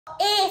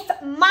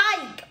if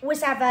Mike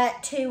was ever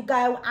to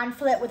go and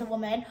flirt with a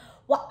woman,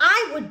 what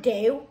I would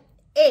do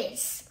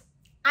is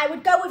I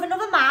would go with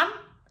another man,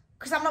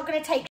 because I'm not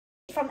going to take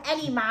from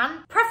any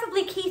man,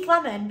 preferably Keith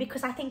Lemon,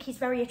 because I think he's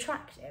very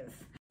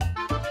attractive.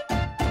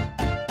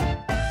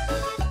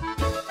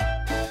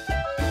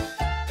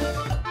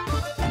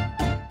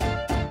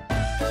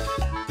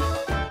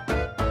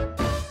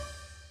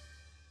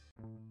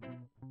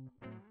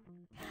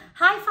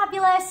 Hi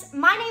Fabulous,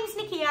 my name's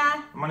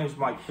Nikia. My name's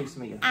Mike, pleased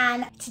to meet you.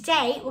 And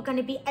today we're going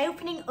to be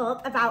opening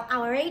up about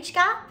our age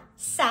gap,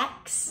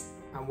 sex,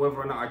 and whether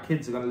or not our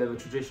kids are going to live a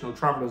traditional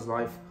traveller's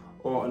life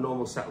or a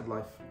normal settled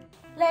life.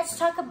 Let's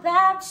talk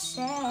about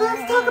sex.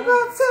 Let's talk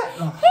about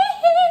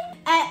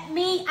sex.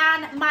 Me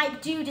and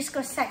Mike do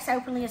discuss sex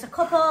openly as a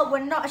couple. We're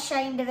not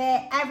ashamed of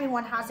it.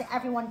 Everyone has it.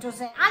 Everyone does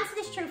it. Answer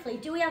this truthfully.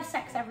 Do we have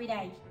sex every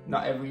day?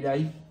 Not every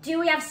day. Do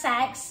we have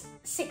sex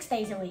 6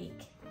 days a week?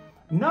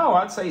 No,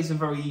 I'd say it's a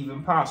very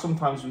even par.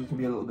 Sometimes we can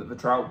be a little bit of a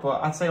drought,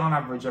 but I'd say on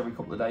average every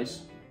couple of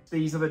days.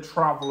 These are the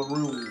traveller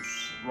rules,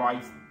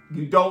 right?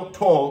 You don't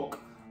talk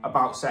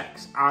about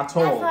sex at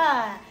all.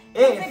 Never.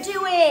 Never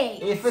do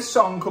it. If a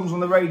song comes on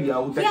the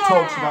radio that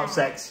talks about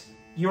sex,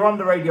 you're on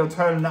the radio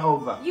turning it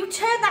over. You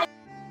turn that.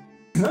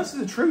 This is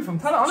the truth. I'm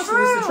telling you, honestly,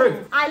 this is the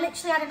truth. I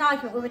literally had an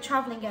argument with a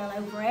travelling girl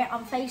over it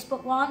on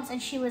Facebook once,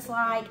 and she was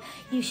like,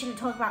 you shouldn't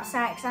talk about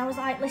sex. And I was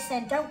like,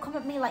 listen, don't come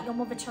at me like you're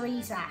Mother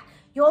Teresa.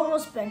 Your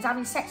husband's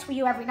having sex with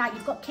you every night.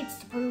 You've got kids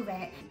to prove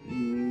it.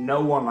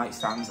 No one night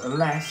stands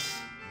unless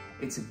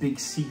it's a big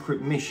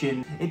secret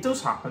mission. It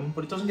does happen,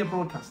 but it doesn't get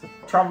broadcasted.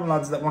 Travelling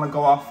lads that want to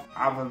go off,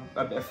 have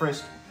a bit of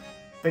frisk,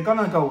 they're going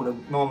to go with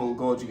a normal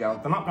gorgy girl.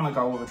 They're not going to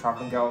go with a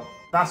travelling girl.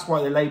 That's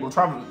why they label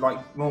travelling,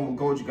 like normal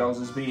gorgy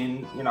girls, as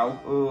being, you know,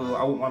 oh,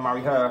 I wouldn't want to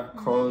marry her,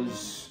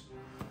 because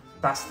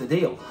that's the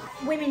deal.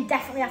 Women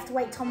definitely have to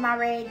wait till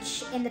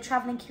marriage in the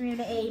travelling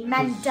community.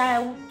 Men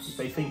don't.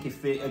 They think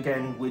if they,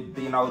 again, with,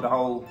 you know, the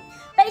whole...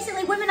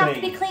 Basically, women have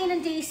to be clean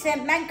and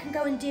decent. Men can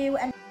go and do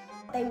and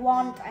they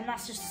want, and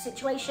that's just the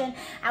situation.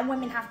 And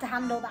women have to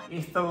handle that.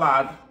 If the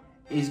lad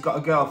has got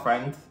a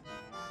girlfriend,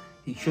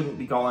 he shouldn't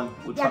be going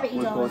with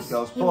gorgeous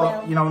girls.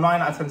 But, you know,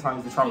 9 out of 10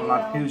 times the travelling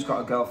lad who's got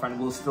a girlfriend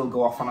will still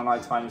go off on a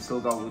night time and still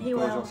go with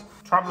gorgeous.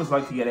 Travellers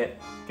like to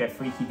get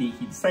freaky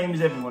deaky, the same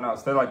as everyone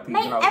else. They like to, you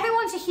know.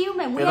 Everyone's a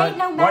human. We ain't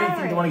no married. Why do you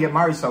think they want to get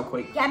married so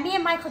quick? Yeah, me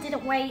and Michael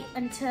didn't wait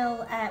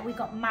until we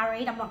got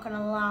married, I'm not going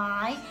to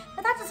lie.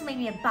 But that doesn't make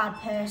me a bad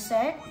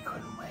person. We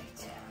couldn't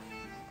wait.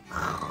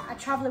 A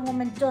travelling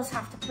woman does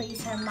have to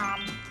please her man.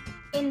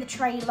 In the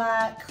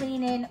trailer,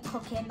 cleaning,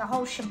 cooking, the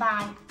whole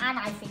shebang, and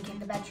I think in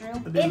the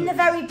bedroom. In the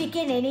very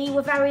beginning, he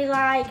was very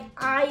like,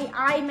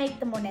 I make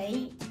the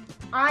money,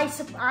 I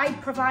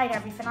provide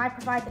everything, I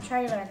provide the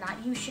trailer and that,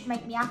 you should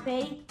make me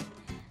happy.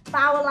 But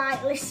I was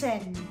like,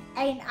 listen,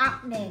 ain't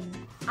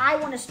happening. I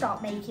want to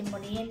start making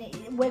money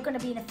and we're going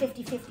to be in a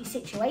 50-50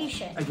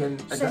 situation. Again,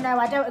 so no,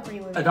 I don't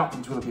agree with it.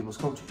 Adapting to other people's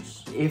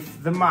cultures.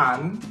 If the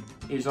man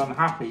is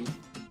unhappy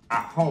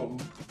at home,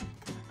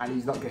 and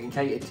he's not getting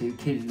catered to,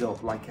 kidded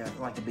up like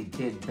a big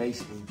kid,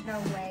 basically. No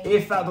way.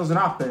 If that doesn't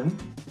happen,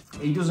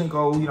 he doesn't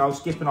go, you know,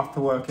 skipping off to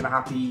work in a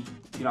happy,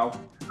 you know,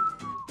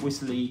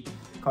 whistly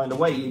kind of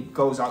way. He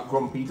goes out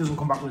grumpy, he doesn't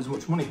come back with as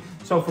much money.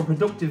 So for a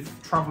productive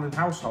travelling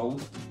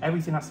household,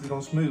 everything has to be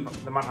going smooth.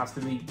 The man has to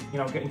be, you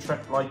know, getting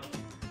treated like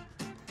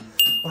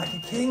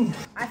a king.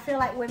 I feel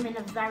like women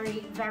are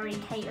very, very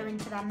catering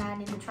to their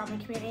men in the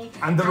travelling community.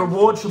 And the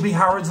reward shall be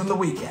Harrods on the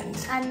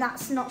weekend. And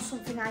that's not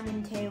something I'm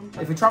into.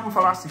 If a travelling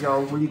fella asks a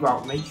girl, will you go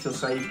out with me? She'll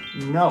say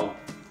no,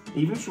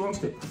 even if she wants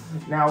to.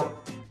 Now,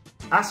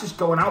 that's just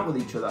going out with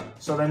each other.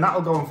 So then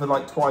that'll go on for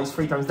like twice,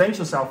 3 times. Then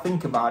she'll say, I'll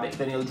think about it.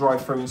 Then he'll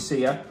drive through and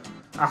see her,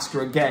 ask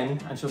her again,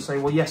 and she'll say,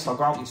 well, yes, I'll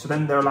go out with you. So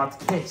then they're allowed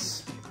to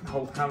kiss and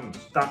hold hands.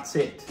 That's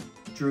it,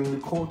 during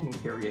the courting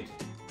period.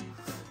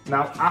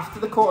 Now, after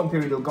the courting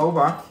period, he'll go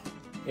back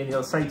and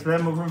he'll say to their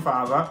mother and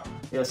father,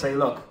 he'll say,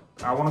 look,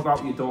 I want to go out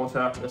with your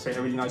daughter. He'll say it in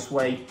a really nice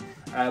way.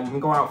 We've been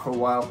going out for a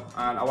while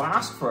and I want to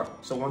ask for her.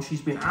 So once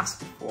she's been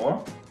asked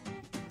for,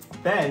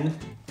 then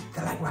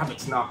they're like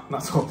rabbits,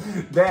 not so.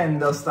 Then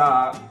they'll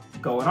start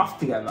going off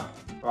together,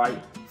 right?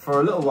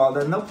 For a little while,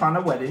 then they'll plan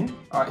a wedding.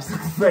 All right,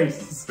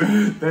 faces.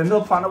 Then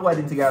they'll plan a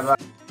wedding together.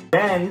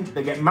 Then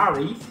they get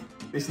married.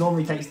 This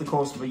normally takes the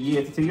course of a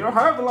year to 2 years, or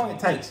however long it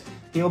takes.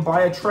 He'll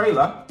buy a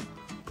trailer,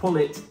 pull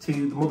it to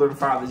the mother and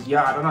father's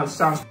yard. I know it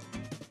sounds...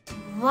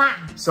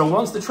 So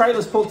once the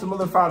trailer's pulled to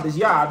mother and father's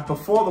yard,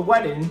 before the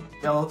wedding,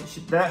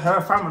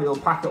 her family will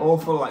pack it all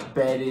full of like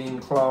bedding,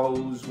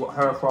 clothes,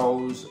 her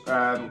clothes,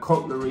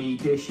 cutlery,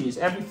 dishes,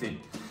 everything.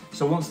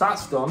 So once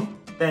that's done,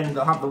 then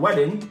they'll have the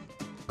wedding,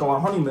 go on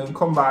honeymoon,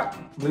 come back,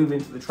 move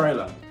into the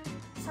trailer.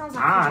 Sounds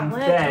like and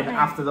then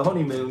after the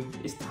honeymoon,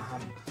 it's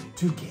time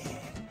to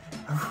get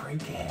a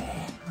freaky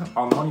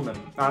on the honeymoon.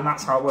 And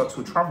that's how it works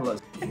with travellers.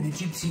 In the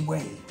gypsy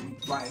way, we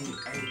buy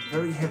a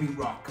very heavy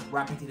rock,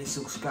 wrap it in a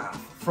silk scarf,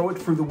 throw it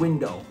through the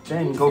window,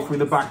 then go through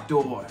the back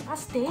door,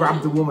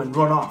 grab the woman,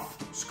 run off,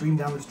 scream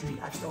down the street,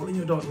 I've stolen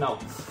your daughter. No,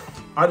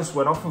 I just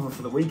went off with her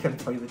for the weekend,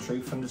 to tell you the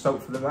truth, and just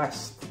hope for the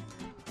best.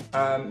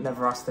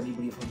 Never asked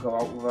anybody if I'd go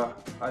out with her.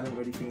 I didn't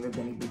really think there'd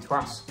be anybody to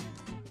ask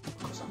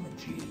because I'm a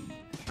G.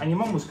 And your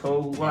mum was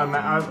cool. When I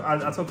met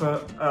her, I took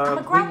her. I'm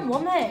a grown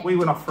woman. We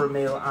went off for a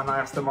meal and I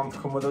asked her mum to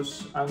come with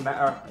us and met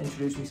her,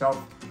 introduced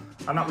myself.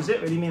 And that was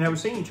it, really. Me and her were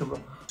seeing each other.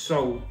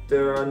 So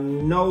there are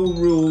no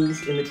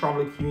rules in the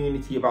travelling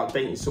community about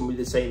dating somebody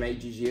the same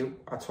age as you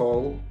at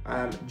all.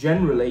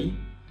 Generally,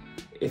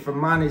 if a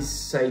man is,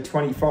 say,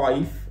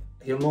 25,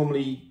 he'll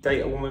normally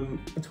date a woman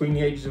between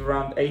the ages of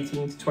around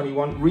 18 to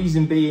 21.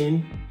 Reason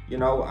being, you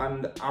know,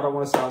 and I don't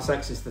want to sound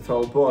sexist at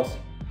all, but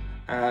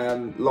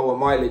lower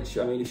mileage.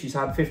 I mean, if she's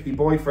had 50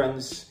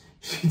 boyfriends,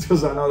 she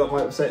does. I know that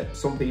might upset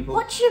some people.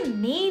 What do you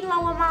mean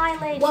lower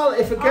mileage? Well,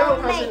 if a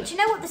girl hasn't... Mate, do you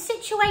know what the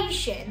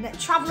situation that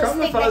travellers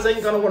think... Travelling fellas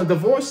ain't going to want to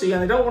divorce you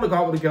and they don't want to go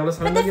out with a girl that's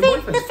had a million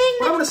boyfriends.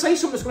 But I'm going to say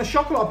something that's going to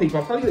shock a lot of people.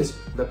 I'll tell you this.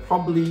 They're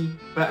probably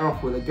better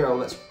off with a girl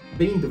that's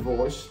been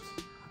divorced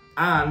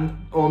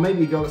or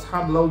maybe a girl that's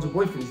had loads of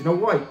boyfriends. You know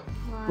why?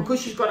 Why?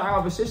 Because she's got it out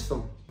of her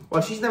system.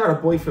 Well, she's never had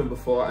a boyfriend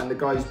before and the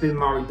guy's been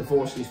married,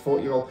 divorced, he's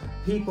 40-year-old.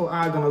 People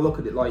are going to look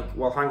at it like,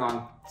 well, hang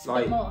on. It's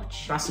like, a bit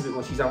much. That's a bit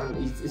much. It's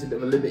a bit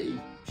of a liberty.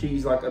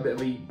 She's like a bit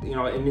of a, you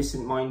know,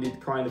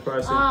 innocent-minded kind of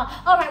person.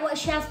 Ah, all right, well,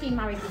 she has been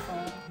married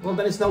before. Well,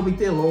 then it's no big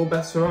deal. All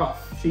bets are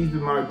off. She's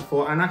been married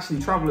before. And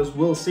actually, travellers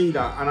will see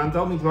that. And I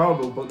don't mean to be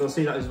horrible, but they'll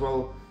see that as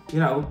well.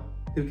 You know,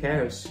 who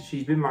cares?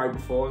 She's been married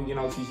before. You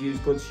know, she's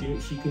used goods.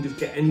 She can just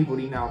get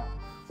anybody now.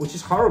 Which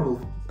is horrible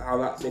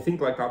how they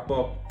think like that,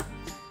 but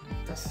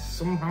that's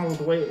somehow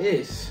the way it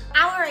is.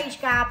 Our age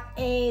gap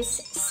is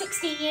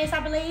 16 years, I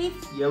believe.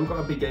 Yeah, we've got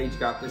a big age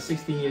gap. There's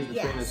 16 years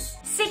between us.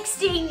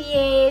 16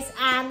 years,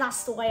 and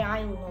that's the way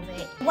I love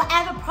it.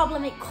 Whatever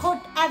problem it could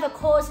ever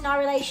cause in our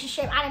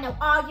relationship, I don't know,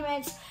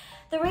 arguments,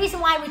 the reason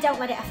why we don't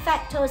let it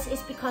affect us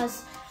is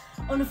because,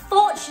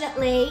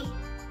 unfortunately,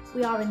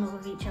 we are in love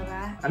with each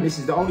other. And this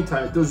is the only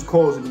time it does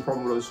cause any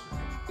problem with us,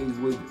 is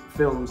with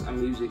films and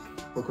music.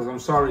 Because I'm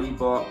sorry,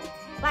 but...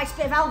 Likes a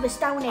bit of Elvis,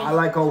 don't he? I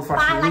like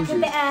old-fashioned music.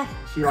 I like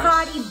a bit of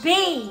Cardi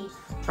B.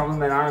 Travelling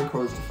men are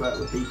encouraged to flirt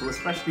with people,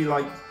 especially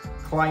like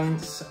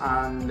clients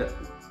and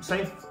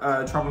say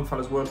travelling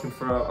fellas working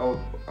for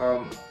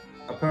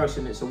a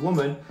person, it's a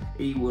woman,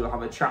 he will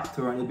have a chat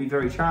to her and he'll be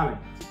very charming.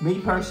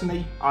 Me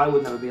personally, I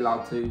would never be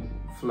allowed to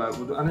flirt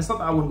with, and it's not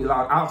that I wouldn't be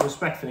allowed, out of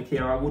respect for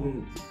Nikia, I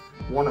wouldn't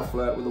want to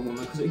flirt with a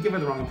woman because it would give her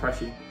the wrong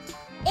impression.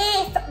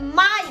 If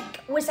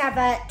Mike was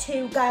ever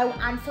to go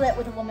and flirt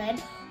with a woman,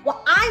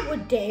 what I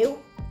would do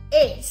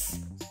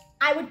is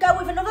I would go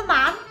with another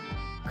man,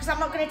 because I'm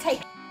not going to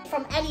take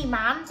from any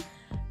man,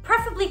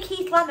 preferably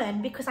Keith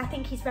Lemon, because I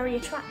think he's very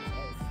attractive.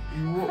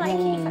 I like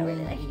Keith, I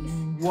really like Keith.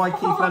 Why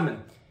Keith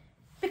Lemon?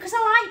 Because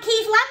I like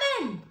Keith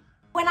Lemon.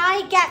 When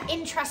I get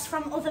interest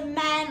from other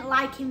men,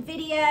 liking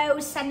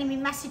videos, sending me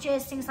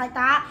messages, things like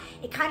that,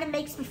 it kind of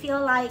makes me feel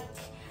like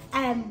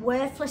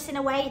worthless in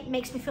a way. It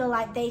makes me feel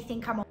like they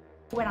think I'm a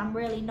when I'm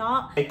really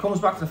not. It comes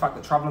back to the fact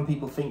that travelling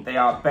people think they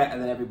are better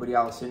than everybody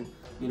else, and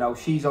you know,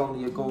 she's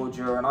only a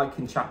gorger and I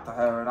can chat to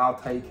her and I'll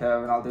take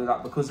her and I'll do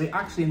that, because they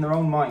actually in their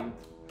own mind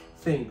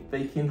think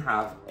they can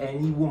have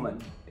any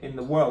woman in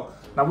the world.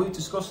 Now we've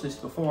discussed this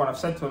before and I've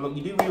said to her, look,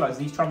 you do realise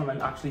these travelling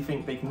men actually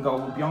think they can go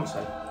with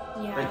Beyonce.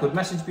 Yeah. They could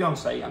message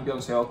Beyonce and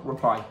Beyonce will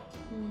reply.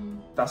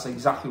 That's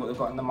exactly what they've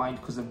got in their mind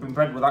because they've been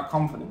bred with that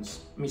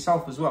confidence.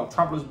 Myself as well,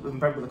 travellers have been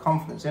bred with the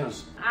confidence in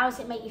us. How does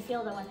it make you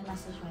feel though when they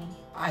message me?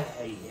 I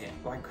hate it.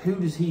 Like, who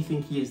does he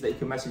think he is that he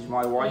can message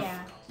my wife? Yeah.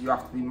 You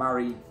have to be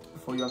married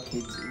before you have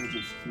kids in the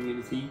gypsy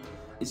community.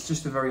 It's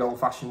just a very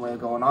old-fashioned way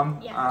of going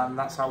on, and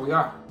that's how we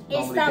are.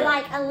 Is there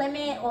like a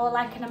limit or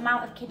like an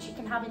amount of kids you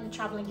can have in the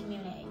travelling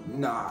community?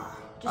 Nah.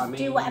 Just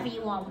do whatever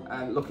you want.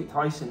 And look at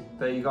Tyson,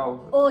 there you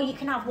go. Or you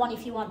can have one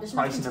if you want. There's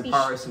nothing Tyson and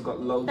Paris have got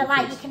loads of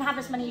kids. You can have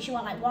as many as you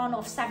want, like 1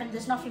 or 7,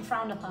 there's nothing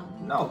frowned upon.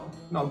 No,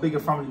 a bigger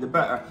family the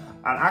better.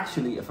 And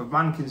actually, if a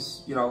man can,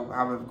 you know,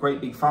 have a great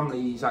big family,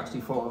 he's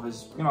actually thought of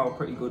as, you know, a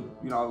pretty good,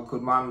 you know,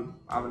 good man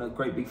having a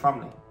great big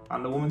family.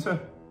 And the woman too.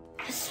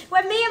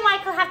 When me and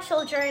Michael have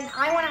children,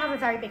 I want to have a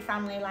very big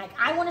family. Like,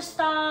 I want to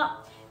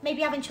start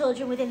maybe having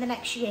children within the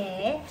next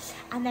year,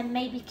 and then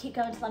maybe keep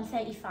going till I'm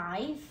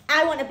 35.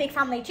 I want a big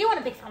family. Do you want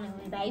a big family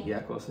with me, babe? Yeah,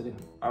 of course I do.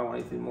 I don't want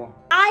anything more.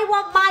 I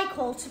want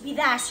Michael to be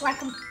there so I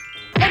can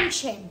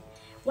punch him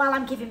while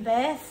I'm giving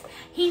birth.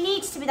 He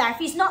needs to be there. If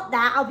he's not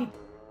there, I'll be...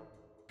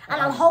 And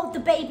I'll hold the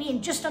baby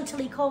in just until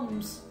he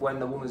comes. When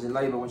the woman's in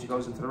labour, when she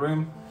goes into the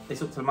room,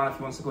 it's up to the man if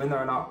he wants to go in there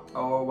or not,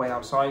 or wait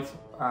outside,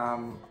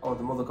 or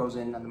the mother goes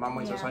in and the man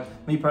waits outside.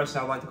 Me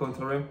personally, I'd like to go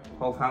into the room,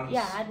 hold hands.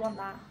 Yeah, I'd want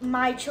that.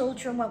 My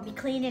children won't be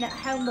cleaning at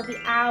home, they'll be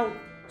out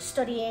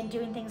studying,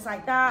 doing things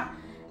like that.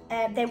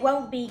 They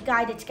won't be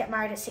guided to get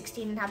married at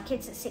 16 and have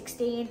kids at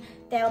 16.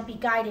 They'll be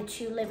guided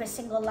to live a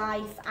single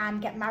life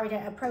and get married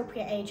at an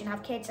appropriate age and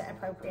have kids at an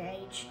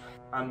appropriate age.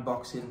 And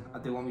boxing. I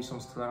do want my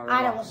sons to learn how to box.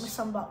 I don't want my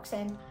son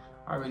boxing.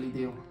 I really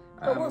do.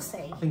 But we'll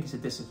see. I think it's a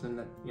discipline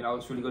that, you know,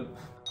 it's really good.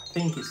 I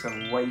think it's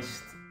a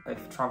waste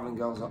if travelling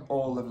girls are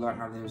all they've learned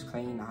how to do is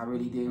clean. I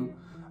really do.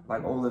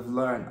 like all they've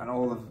learned and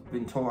all they've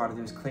been taught how to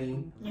do is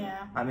clean.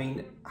 Yeah. I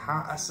mean,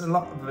 that's a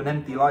lot of an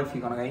empty life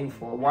you're gonna aim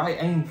for. Why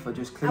aim for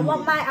just cleaning?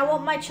 I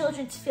want my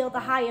children to feel the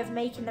high of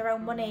making their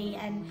own money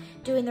and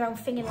doing their own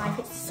thing in life.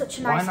 It's such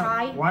a nice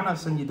high. Why not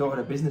send your daughter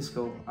to business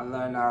school and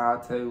learn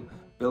how to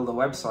build a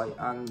website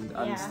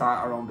and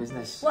start her own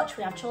business? Watch,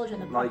 we have children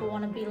that probably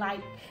want to be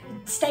like,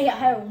 stay at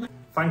home.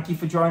 Thank you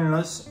for joining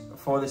us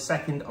for the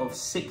second of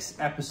 6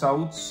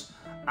 episodes.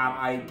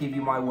 I give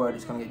you my word,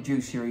 it's going to get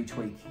juicier each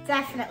week.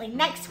 Definitely.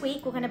 Next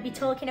week, we're going to be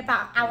talking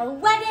about our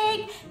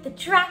wedding, the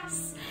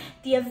dress,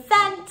 the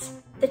event,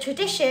 the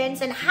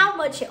traditions, and how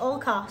much it all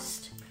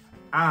cost.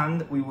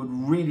 And we would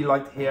really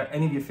like to hear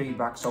any of your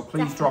feedback, so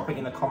please drop it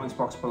in the comments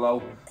box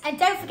below. And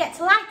don't forget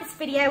to like this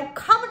video,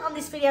 comment on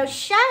this video,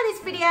 share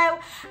this video,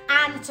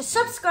 and to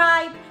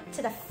subscribe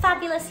to the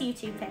fabulous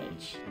YouTube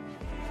page.